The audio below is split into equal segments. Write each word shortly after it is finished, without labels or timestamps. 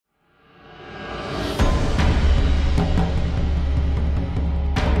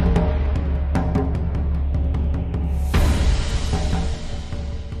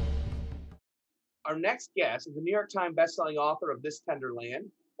next guest is the New York Times bestselling author of This Tender Land,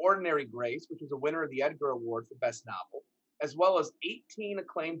 Ordinary Grace, which was a winner of the Edgar Award for Best Novel, as well as 18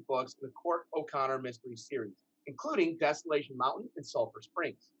 acclaimed books in the Court O'Connor mystery series, including Desolation Mountain and Sulphur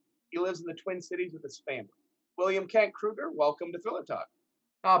Springs. He lives in the Twin Cities with his family. William Kent Krueger, welcome to Thriller Talk.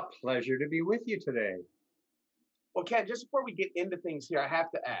 A pleasure to be with you today. Well, Kent, just before we get into things here, I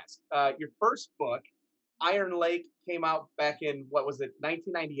have to ask. Your first book, Iron Lake, came out back in, what was it,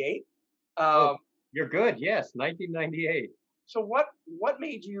 1998? Oh, Um, you're good. Yes, 1998. so what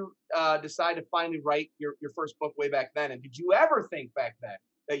made you decide to finally write your first book way back then? And did you ever think back then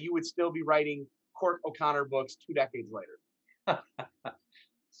that you would still be writing Court O'Connor books 2 decades later?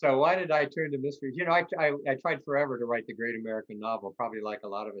 So why did I turn to mysteries? I tried forever to write the great American novel, probably like a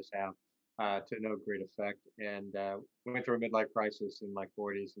lot of us have, to no great effect, and went through a midlife crisis in my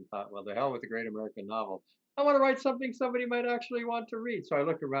 40s and thought, well, the hell with the great American novel. I want to write something somebody might actually want to read. So I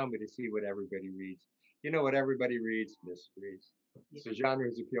looked around me to see what everybody reads. You know what everybody reads? Mysteries. So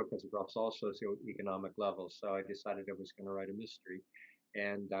genres appeal because across all socioeconomic levels. So I decided I was going to write a mystery,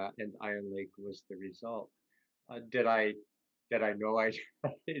 and Iron Lake was the result. Did I know I'd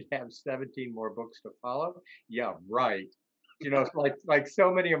have 17 more books to follow? Yeah, right. It's like so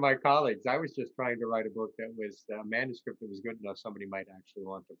many of my colleagues, I was just trying to write a book that was a manuscript that was good enough somebody might actually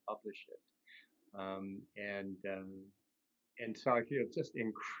want to publish it. And so I feel just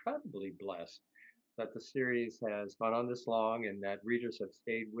incredibly blessed that the series has gone on this long and that readers have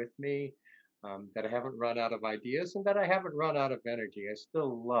stayed with me, that I haven't run out of ideas and that I haven't run out of energy. I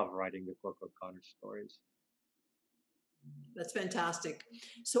still love writing the Cork O'Connor stories. That's fantastic.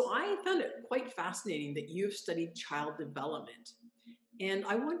 So I found it quite fascinating that you've studied child development. And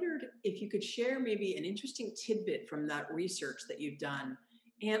I wondered if you could share maybe an interesting tidbit from that research that you've done.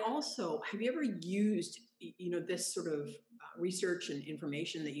 And also, have you ever used, this sort of research and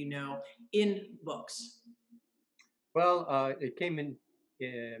information that you know in books? Well, it came in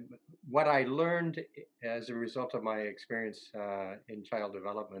what I learned as a result of my experience in child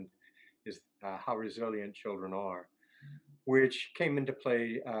development is how resilient children are, which came into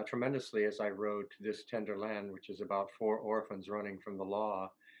play tremendously as I wrote This Tender Land, which is about four orphans running from the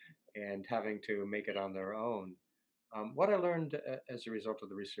law and having to make it on their own. What I learned as a result of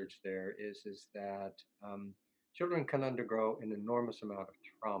the research there is that children can undergo an enormous amount of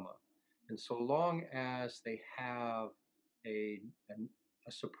trauma, and so long as they have a, a,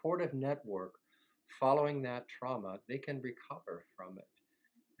 a supportive network following that trauma, they can recover from it.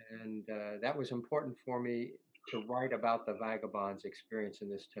 And that was important for me to write about the vagabond's experience in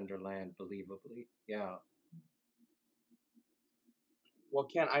this tender land believably. Yeah. Well,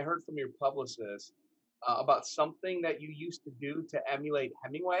 Kent, I heard from your publicist about something that you used to do to emulate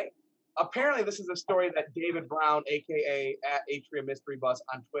Hemingway. Apparently, this is a story that David Brown, aka at Atrium Mystery Bus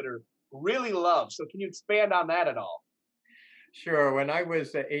on Twitter, really loves. So, can you expand on that at all? Sure. When I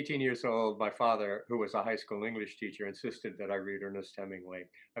was 18 years old, my father, who was a high school English teacher, insisted that I read Ernest Hemingway.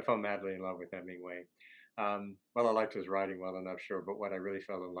 I fell madly in love with Hemingway. Well, I liked his writing well enough, sure, but what I really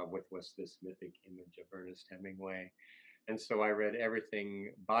fell in love with was this mythic image of Ernest Hemingway. And so I read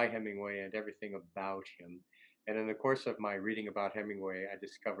everything by Hemingway and everything about him. And in the course of my reading about Hemingway, I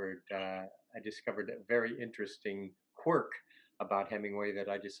discovered a very interesting quirk about Hemingway that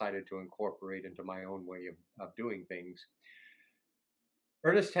I decided to incorporate into my own way of doing things.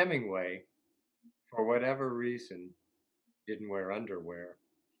 Ernest Hemingway, for whatever reason, didn't wear underwear.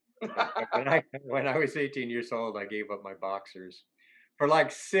 When I was 18 years old, I gave up my boxers for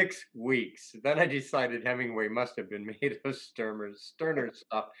like 6 weeks. Then I decided Hemingway must have been made of sterner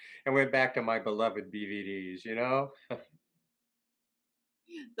stuff, and went back to my beloved BVDs.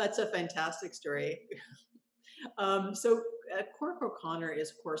 That's a fantastic story. So Cork O'Connor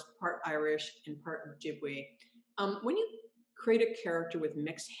is, of course, part Irish and part Ojibwe. When you create a character with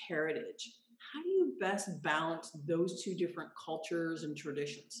mixed heritage, how do you best balance those two different cultures and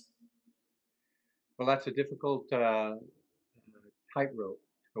traditions? Well, that's a difficult tightrope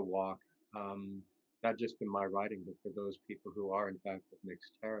to walk, um, not just in my writing, but for those people who are, in fact, of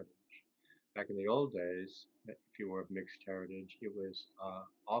mixed heritage. Back in the old days, if you were of mixed heritage, it was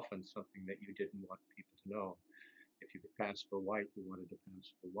often something that you didn't want people to know. If you could pass for white, you wanted to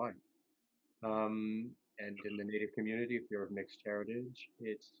pass for white. And in the Native community, if you're of mixed heritage,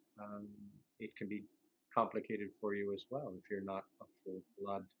 it can be complicated for you as well if you're not a full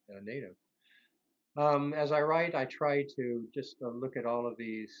blood Native. As I write, I try to just look at all of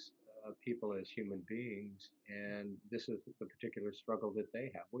these people as human beings, and this is the particular struggle that they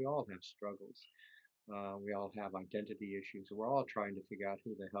have. We all have struggles. We all have identity issues. We're all trying to figure out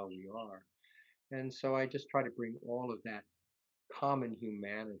who the hell we are. And so I just try to bring all of that common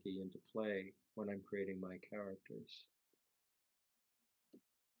humanity into play when I'm creating my characters.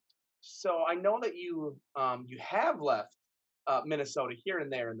 So I know that you have left Minnesota here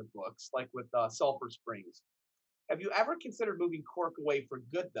and there in the books, like with Sulphur Springs. Have you ever considered moving Cork away for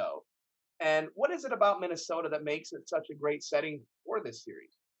good, though? And what is it about Minnesota that makes it such a great setting for this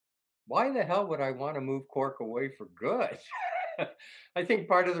series? Why the hell would I want to move Cork away for good? I think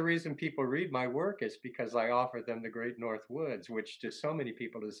part of the reason people read my work is because I offer them the Great North Woods, which to so many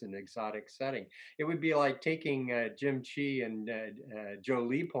people is an exotic setting. It would be like taking Jim Chi and Joe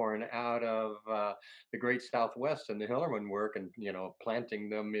Leaphorn out of the Great Southwest and the Hillerman work, and planting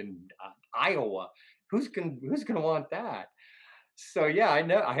them in Iowa. Who's gonna want that? So yeah, I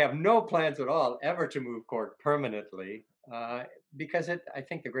know I have no plans at all ever to move Cork permanently, because I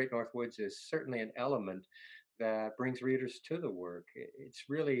think the Great North Woods is certainly an element that brings readers to the work. It's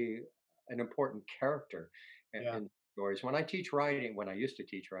really an important character Yeah, in stories. When I teach writing, when I used to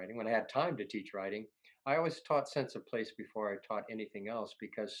teach writing, when I had time to teach writing, I always taught sense of place before I taught anything else,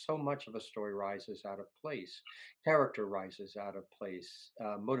 because so much of a story rises out of place. Character rises out of place.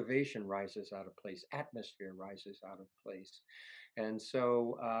 Motivation rises out of place. Atmosphere rises out of place. And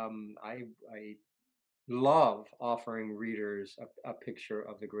so I love offering readers a picture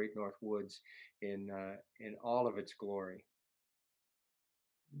of the Great North Woods in all of its glory.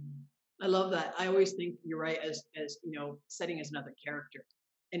 Mm. I love that. I always think you're right, as setting as another character.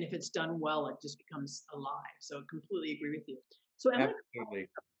 And if it's done well, it just becomes alive. So I completely agree with you. So Absolutely.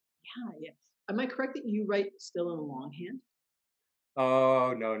 yeah, yeah. Am I correct that you write still in longhand?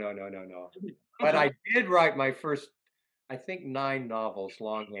 Oh, no, no, no, no, no. But I did write my first, I think, 9 novels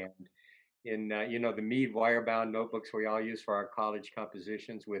longhand in the Mead wire-bound notebooks we all use for our college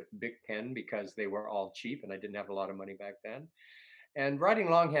compositions with Bic pen, because they were all cheap and I didn't have a lot of money back then. And writing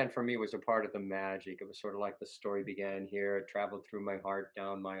longhand for me was a part of the magic. It was sort of like the story began here, it traveled through my heart,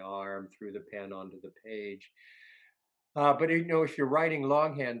 down my arm, through the pen onto the page. But if you're writing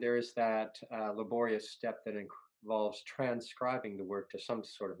longhand, there is that laborious step that involves transcribing the work to some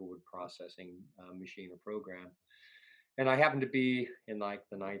sort of a word processing machine or program. And I happened to be in like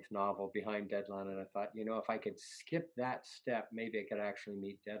the 9th novel behind deadline, and I thought, if I could skip that step, maybe I could actually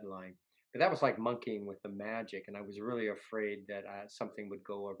meet deadline. But that was like monkeying with the magic, and I was really afraid that something would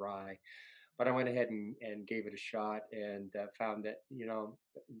go awry. But I went ahead and gave it a shot, and found that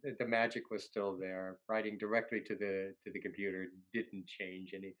the magic was still there. Writing directly to the computer didn't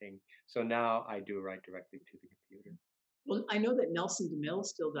change anything. So now I do write directly to the computer. Well, I know that Nelson DeMille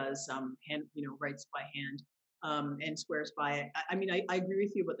still does hand, writes by hand and swears by it. I mean, I agree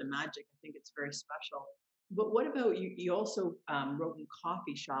with you about the magic. I think it's very special. But what about you? You also wrote in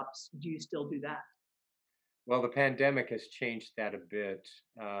coffee shops. Do you still do that? Well, the pandemic has changed that a bit,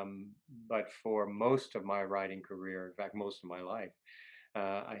 but for most of my writing career, in fact, most of my life,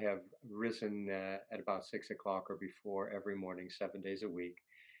 I have risen at about 6 o'clock or before every morning, 7 days a week,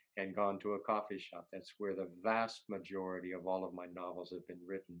 and gone to a coffee shop. That's where the vast majority of all of my novels have been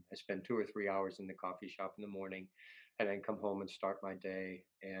written. I spend 2 or 3 hours in the coffee shop in the morning, and then come home and start my day.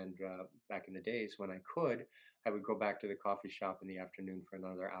 And back in the days when I could, I would go back to the coffee shop in the afternoon for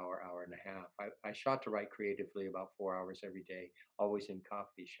another hour, hour and a half. I shot to write creatively about 4 hours every day, always in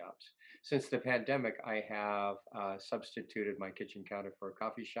coffee shops. Since the pandemic, I have substituted my kitchen counter for a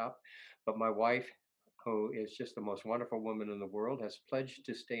coffee shop, but my wife, who is just the most wonderful woman in the world, has pledged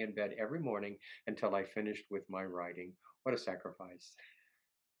to stay in bed every morning until I finished with my writing. What a sacrifice.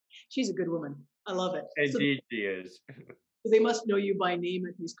 She's a good woman. I love it. So Indeed, she is. they must know you by name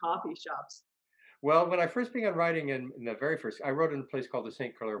at these coffee shops. Well, when I first began writing in the very first, I wrote in a place called the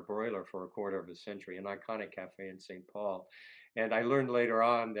St. Clair Broiler for a quarter of a century, an iconic cafe in St. Paul. And I learned later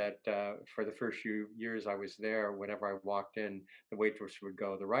on that for the first few years I was there, whenever I walked in, the waitress would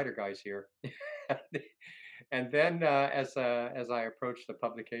go, "The writer guy's here." And then, as I approached the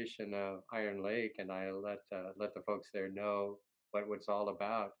publication of Iron Lake, and I let the folks there know what it's all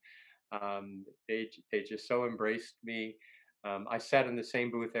about, they just so embraced me. I sat in the same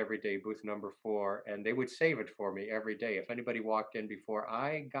booth every day, booth number 4, and they would save it for me every day. If anybody walked in before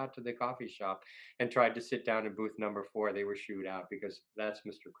I got to the coffee shop and tried to sit down in booth number 4, they were shooed out, because that's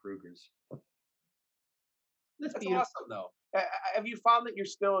Mr. Krueger's. That's that's beautiful. awesome, though. Have you found that you're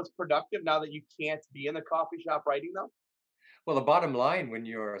still as productive now that you can't be in the coffee shop writing, though? Well, the bottom line when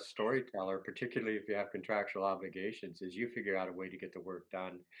you're a storyteller, particularly if you have contractual obligations, is you figure out a way to get the work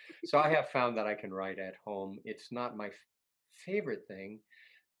done. So I have found that I can write at home. It's not my favorite thing,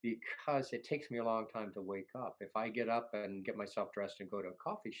 because it takes me a long time to wake up. If I get up and get myself dressed and go to a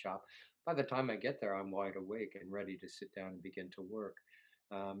coffee shop, by the time I get there, I'm wide awake and ready to sit down and begin to work.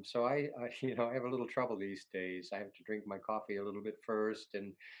 So I I have a little trouble these days. I have to drink my coffee a little bit first,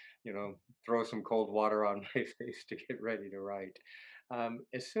 and you know, throw some cold water on my face to get ready to write.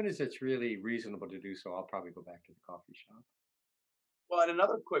 As soon as it's really reasonable to do so, I'll probably go back to the coffee shop. Well, and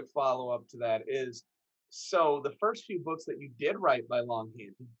another quick follow-up to that is, so the first few books that you did write by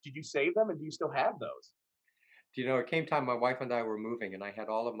longhand, did you save them and do you still have those? Do you know, it came time my wife and I were moving, and I had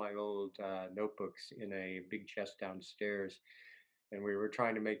all of my old notebooks in a big chest downstairs, and we were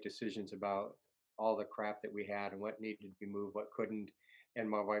trying to make decisions about all the crap that we had and what needed to be moved, what couldn't. And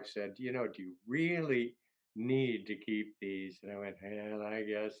my wife said, "You know, do you really need to keep these?" And I went, "Well, I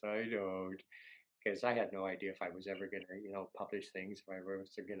guess I don't," because I had no idea if I was ever going to, you know, publish things,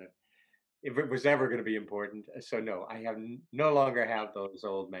 if it was ever going to be important. So no, I have no longer have those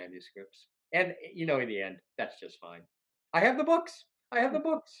old manuscripts. And you know, in the end, that's just fine. I have the books. I have the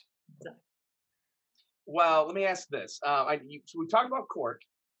books. Well, let me ask this. So we talked about Cork,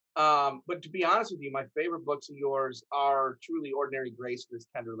 but to be honest with you, my favorite books of yours are truly Ordinary Grace and This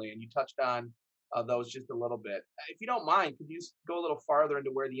Tender Land. You touched on those just a little bit. If you don't mind, could you just go a little farther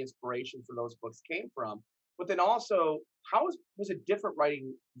into where the inspiration for those books came from? But then also, was it different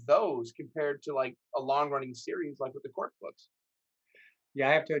writing those compared to like a long running series like with the Cork books? Yeah,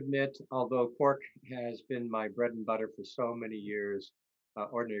 I have to admit, although pork has been my bread and butter for so many years,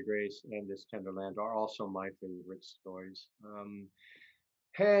 Ordinary Grace and This Tender Land are also my favorite stories.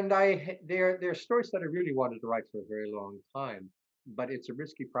 They're stories that I really wanted to write for a very long time, but it's a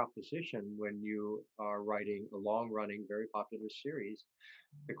risky proposition when you are writing a long-running, very popular series.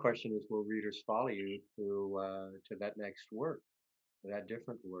 The question is, will readers follow you to that next work, that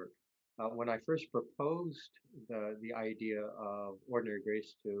different work? When I first proposed the idea of Ordinary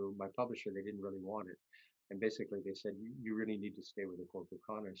Grace to my publisher, they didn't really want it, and basically they said you really need to stay with the Cork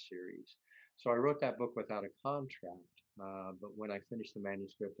O'Connor series. So I wrote that book without a contract. But when I finished the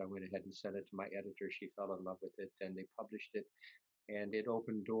manuscript, I went ahead and sent it to my editor. She fell in love with it, and they published it, and it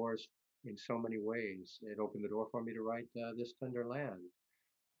opened doors in so many ways. It opened the door for me to write This Tender Land.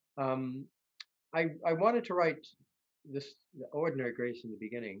 Um, I wanted to write this Ordinary Grace in the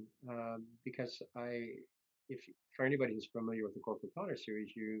beginning because if for anybody who's familiar with the Corporal Connor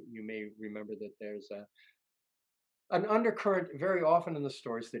series, you may remember that there's an undercurrent very often in the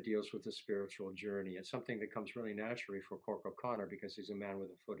stories that deals with the spiritual journey. It's something that comes really naturally for Corporal Connor because he's a man with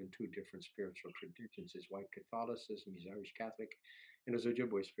a foot in two different spiritual traditions: his white Catholicism, he's Irish Catholic, and his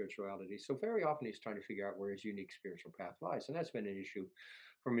Ojibwe spirituality. So very often he's trying to figure out where his unique spiritual path lies, and that's been an issue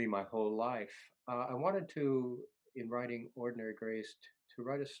for me my whole life. I wanted to, in writing Ordinary Grace, to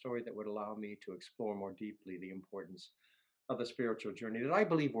write a story that would allow me to explore more deeply the importance of the spiritual journey that I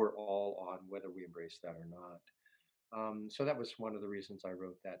believe we're all on, whether we embrace that or not. So that was one of the reasons I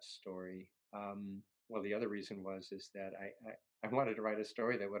wrote that story. Well, the other reason was is that I wanted to write a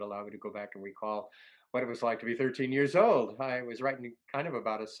story that would allow me to go back and recall what it was like to be 13 years old. I was writing kind of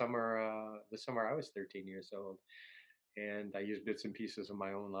about the summer I was 13 years old, and I used bits and pieces of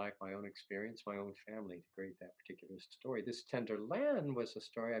my own life, my own experience, my own family to create that particular story. This Tender Land was a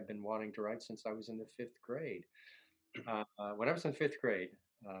story I've been wanting to write since I was in the fifth grade. When I was in fifth grade,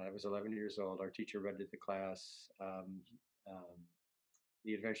 I was 11 years old. Our teacher read to the class um,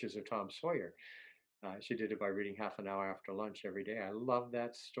 The Adventures of Tom Sawyer. She did it by reading half an hour after lunch every day. I love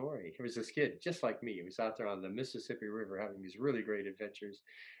that story. It was this kid, just like me. He was out there on the Mississippi River having these really great adventures.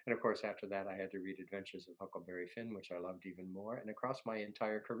 And of course, after that, I had to read Adventures of Huckleberry Finn, which I loved even more. And across my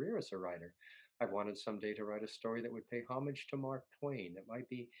entire career as a writer, I've wanted someday to write a story that would pay homage to Mark Twain. That might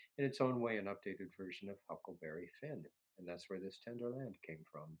be, in its own way, an updated version of Huckleberry Finn. And that's where this Tender Land came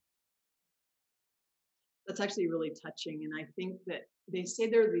from. That's actually really touching. And I think that they say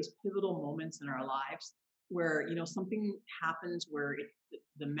there are these pivotal moments in our lives where, something happens where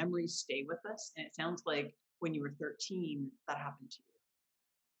the memories stay with us. And it sounds like when you were 13, that happened to you.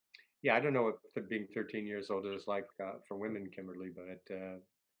 Yeah, I don't know what being 13 years old is like for women, Kimberly, but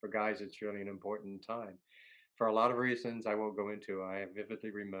for guys, it's really an important time. For a lot of reasons I won't go into, I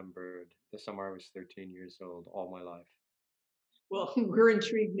vividly remembered the summer I was 13 years old all my life. Well, we're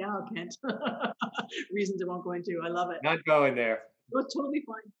intrigued now, Kent. Reasons I won't go into. I love it. Not going there. No, it's totally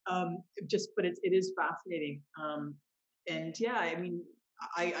fine. But it is fascinating. And yeah, I mean,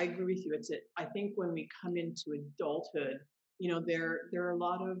 I agree with you. I think when we come into adulthood, there are a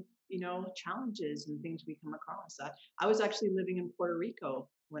lot of challenges and things we come across. I was actually living in Puerto Rico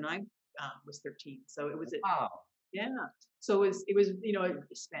when I was 13, so it was Wow. yeah. So it was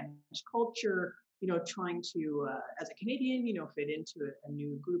Spanish culture, trying to as a Canadian, fit into a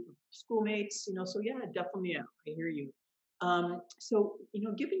new group of schoolmates, so yeah, definitely, I hear you. So,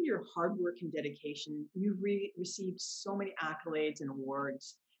 given your hard work and dedication, you've received so many accolades and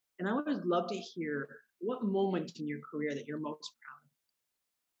awards, and I would love to hear what moment in your career that you're most proud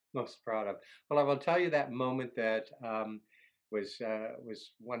most proud of? Well, I will tell you that moment that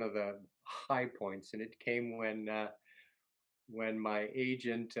was one of the high points, and it came when my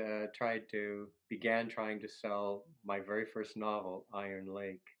agent began trying to sell my very first novel, Iron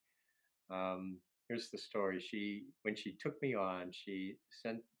Lake. Um, Here's the story. When she took me on, she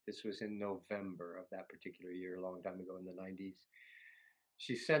sent. This was in November of that particular year, a long time ago in the '90s.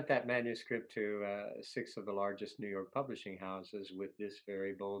 She sent that manuscript to six of the largest New York publishing houses with this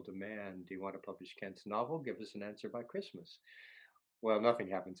very bold demand. Do you want to publish Kent's novel? Give us an answer by Christmas. Well, nothing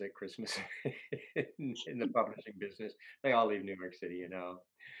happens at Christmas in the publishing business. They all leave New York City, you know.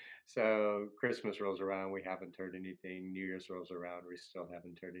 So Christmas rolls around, we haven't heard anything. New Year's rolls around, we still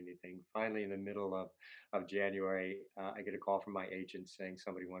haven't heard anything. Finally, in the middle of January, I get a call from my agent saying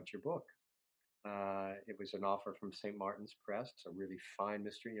somebody wants your book. It was an offer from St. Martin's Press, a really fine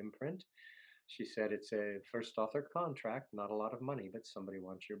mystery imprint. She said, it's a first author contract, not a lot of money, but somebody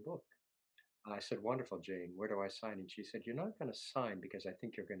wants your book. I said, wonderful, Jane. Where do I sign? And she said, you're not going to sign because I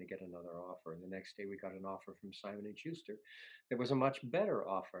think you're going to get another offer. And the next day we got an offer from Simon and Schuster. There was a much better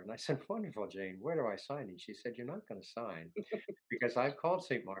offer. And I said, wonderful, Jane. Where do I sign? And she said, you're not going to sign because I called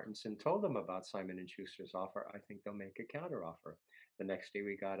St. Martin's and told them about Simon and Schuster's offer. I think they'll make a counteroffer. The next day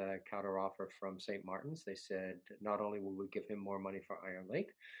we got a counteroffer from St. Martin's. They said, not only will we give him more money for Iron Lake,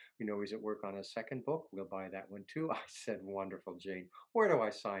 we know he's at work on a second book. We'll buy that one too. I said, wonderful, Jane. Where do I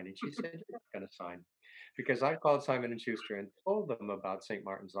sign? And she said, you're not going to sign because I called Simon and Schuster and told them about St.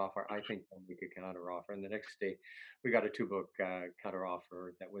 Martin's offer. I think they'll make a counteroffer. And the next day, we got a two-book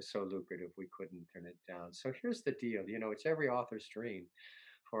counteroffer that was so lucrative we couldn't turn it down. So here's the deal. You know, it's every author's dream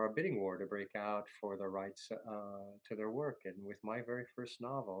for a bidding war to break out for the rights to their work. And with my very first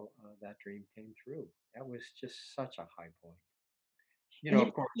novel, that dream came true. That was just such a high point. You And know,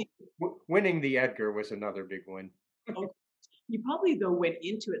 of course, winning the Edgar was another big one. you probably though went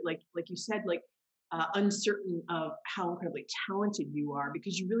into it like you said, like uncertain of how incredibly talented you are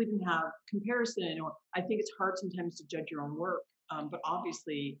because you really didn't have comparison, or I think it's hard sometimes to judge your own work. But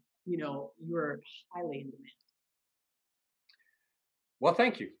obviously, you're highly in demand Well,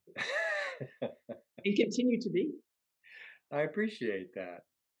 thank you. and continue to be. I appreciate that.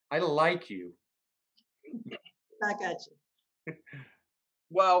 I like you. Back at you.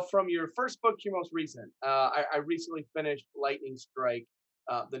 Well, from your first book to your most recent, I recently finished Lightning Strike,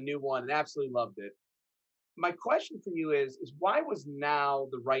 the new one, and absolutely loved it. My question for you is why was now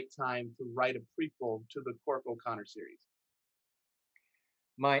the right time to write a prequel to the Cork O'Connor series?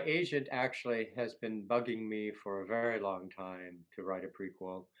 My agent actually has been bugging me for a very long time to write a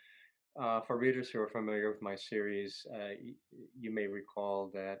prequel. For readers who are familiar with my series, you may recall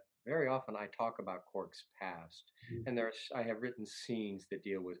that very often I talk about Cork's past, Mhm. and I have written scenes that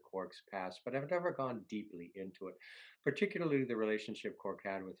deal with Cork's past, but I've never gone deeply into it, particularly the relationship Cork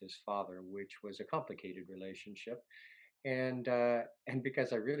had with his father, which was a complicated relationship, and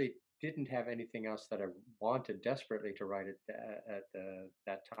because I really didn't have anything else that I wanted desperately to write at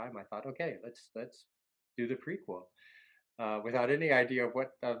that time, I thought, okay, let's do the prequel without any idea of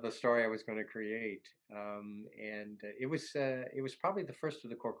what the story I was going to create. And it was probably the first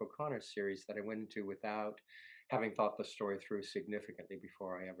of the Cork O'Connor series that I went into without having thought the story through significantly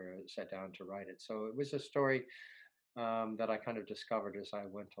before I ever sat down to write it. So it was a story that I kind of discovered as I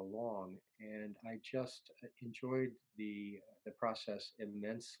went along, and I just enjoyed the process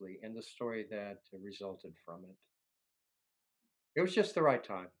immensely and the story that resulted from it. It was just the right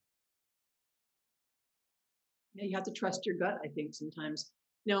time. Yeah, you have to trust your gut, I think, sometimes.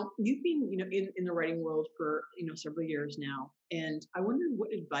 Now, you've been, in the writing world for, several years now, and I wonder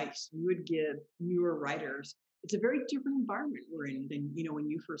what advice you would give newer writers. It's a very different environment we're in than, when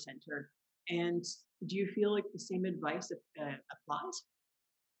you first entered. And do you feel like the same advice applies?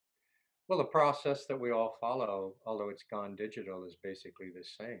 Well, the process that we all follow, although it's gone digital, is basically the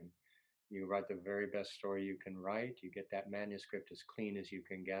same. You write the very best story you can write. You get that manuscript as clean as you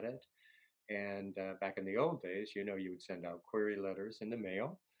can get it. And back in the old days, you would send out query letters in the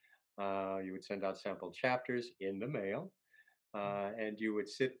mail. You would send out sample chapters in the mail. And you would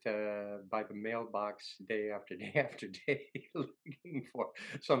sit by the mailbox day after day after day looking for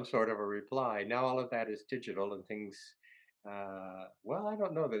some sort of a reply. Now all of that is digital and things, well, I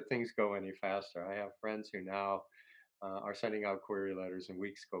don't know that things go any faster. I have friends who now are sending out query letters and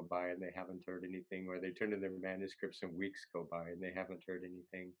weeks go by and they haven't heard anything, or they turn in their manuscripts and weeks go by and they haven't heard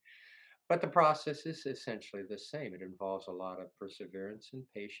anything. But the process is essentially the same. It involves a lot of perseverance and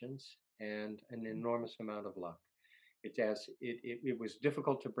patience and an enormous amount of luck. It was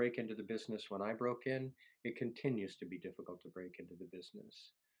difficult to break into the business when I broke in. It continues to be difficult to break into the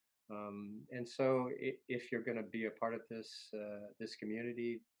business. And so, if you're going to be a part of this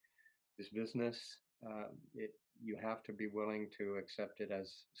community, this business. It You have to be willing to accept it as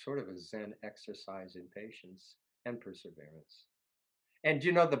sort of a Zen exercise in patience and perseverance. And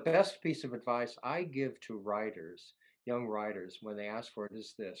the best piece of advice I give to writers, young writers, when they ask for it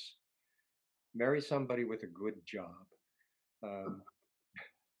is this: marry somebody with a good job. Um,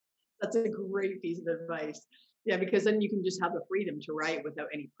 That's a great piece of advice. Yeah, because then you can just have the freedom to write without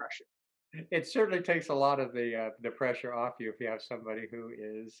any pressure. it certainly takes a lot of the pressure off you if you have somebody who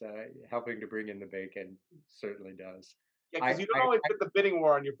is helping to bring in the bacon. Certainly does. Yeah, I, because you don't I, always get the bidding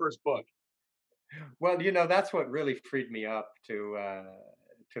war on your first book. well, that's what really freed me up to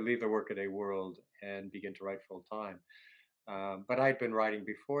leave the workaday world and begin to write full time. But I'd been writing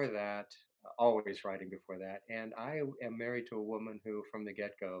before that, always writing before that, and I am married to a woman who, from the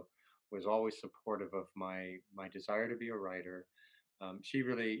get go, was always supportive of my desire to be a writer.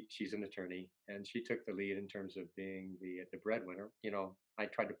 She's an attorney, and she took the lead in terms of being the breadwinner. I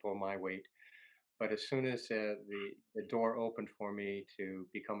tried to pull my weight, but as soon as the door opened for me to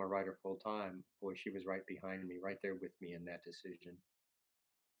become a writer full time, boy, she was right behind me, right there with me in that decision.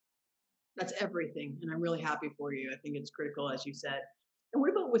 That's everything. And I'm really happy for you. I think it's critical, as you said. And what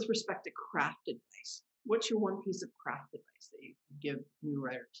about with respect to craft advice? What's your one piece of craft advice that you give new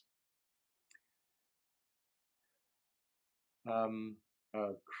writers? Um,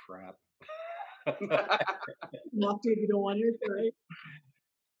 oh crap. Not to if you don't want to, right?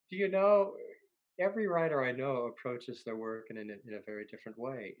 Do you know, every writer I know approaches their work in a very different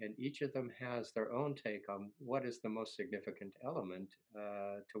way, and each of them has their own take on what is the most significant element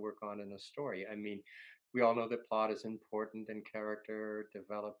to work on in a story. I mean, we all know that plot is important, and character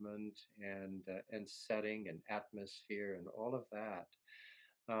development, and setting, and atmosphere, and all of that.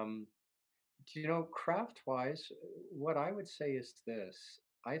 Um, craft-wise, what I would say is this.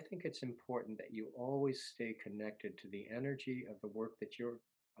 I think it's important that you always stay connected to the energy of the work that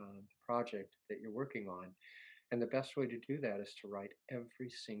project that you're working on. And the best way to do that is to write every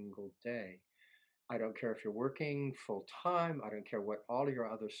single day. I don't care if you're working full time. I don't care what all of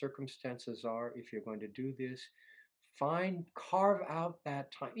your other circumstances are. If you're going to do this, carve out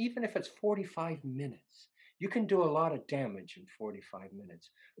that time, even if it's 45 minutes. You can do a lot of damage in 45 minutes,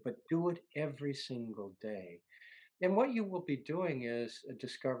 but do it every single day. And what you will be doing is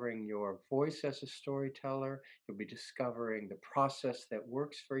discovering your voice as a storyteller. You'll be discovering the process that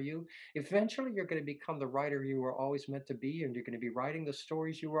works for you. Eventually, you're going to become the writer you were always meant to be, and you're going to be writing the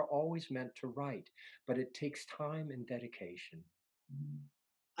stories you were always meant to write. But it takes time and dedication.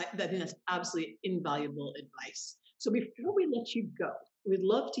 I think that's absolutely invaluable advice. So before we let you go, we'd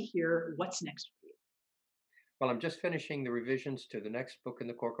love to hear what's next for you. Well, I'm just finishing the revisions to the next book in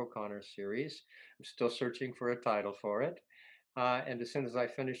the Cork O'Connor series. I'm still searching for a title for it. And as soon as I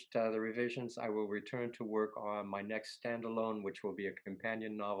finished the revisions, I will return to work on my next standalone, which will be a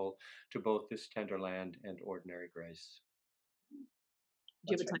companion novel to both This Tender Land and Ordinary Grace.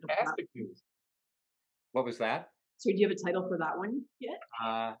 Do you That's have a title for that? fantastic news. What was that? So do you have a title for that one yet?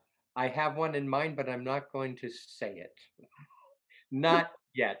 I have one in mind, but I'm not going to say it. Not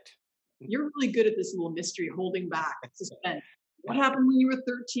yet. You're really good at this little mystery, holding back suspense. What happened when you were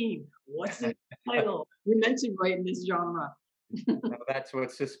 13? What's the title? You're meant to write in this genre. Well, that's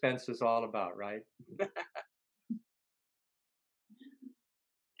what suspense is all about, right?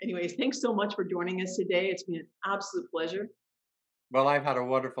 Anyways, thanks so much for joining us today. It's been an absolute pleasure. Well, I've had a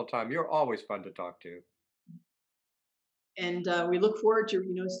wonderful time. You're always fun to talk to. And we look forward to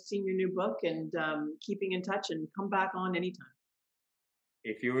seeing your new book and keeping in touch, and come back on anytime.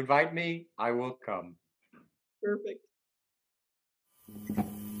 If you invite me, I will come. Perfect.